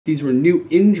These were new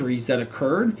injuries that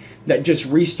occurred that just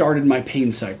restarted my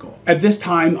pain cycle. At this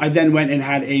time, I then went and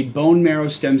had a bone marrow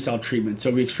stem cell treatment. So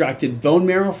we extracted bone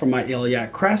marrow from my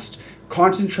iliac crest,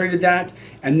 concentrated that,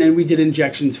 and then we did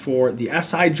injections for the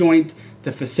SI joint,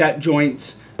 the facet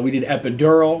joints. We did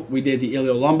epidural, we did the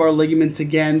iliolumbar ligaments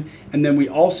again, and then we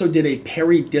also did a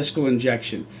peridiscal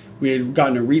injection. We had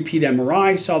gotten a repeat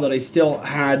MRI, saw that I still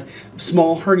had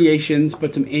small herniations,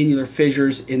 but some annular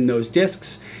fissures in those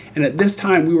discs. And at this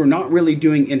time, we were not really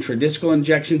doing intradiscal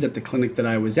injections at the clinic that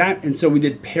I was at, and so we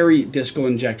did peridiscal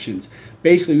injections.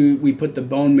 Basically, we put the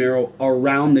bone marrow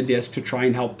around the disc to try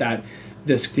and help that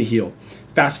disc to heal.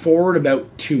 Fast forward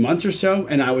about 2 months or so,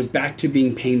 and I was back to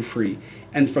being pain-free.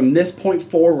 And from this point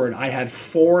forward, I had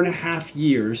 4.5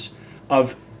 years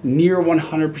of near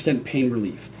 100% pain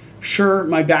relief. Sure,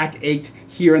 my back ached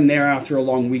here and there after a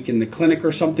long week in the clinic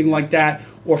or something like that,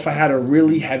 or if I had a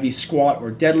really heavy squat or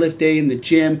deadlift day in the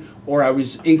gym, or I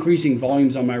was increasing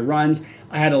volumes on my runs,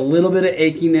 I had a little bit of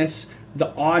achiness.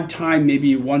 The odd time,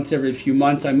 maybe once every few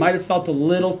months, I might have felt a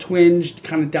little twinged,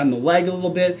 kind of down the leg a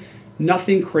little bit.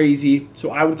 Nothing crazy,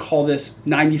 so I would call this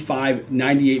 95,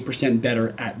 98%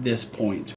 better at this point.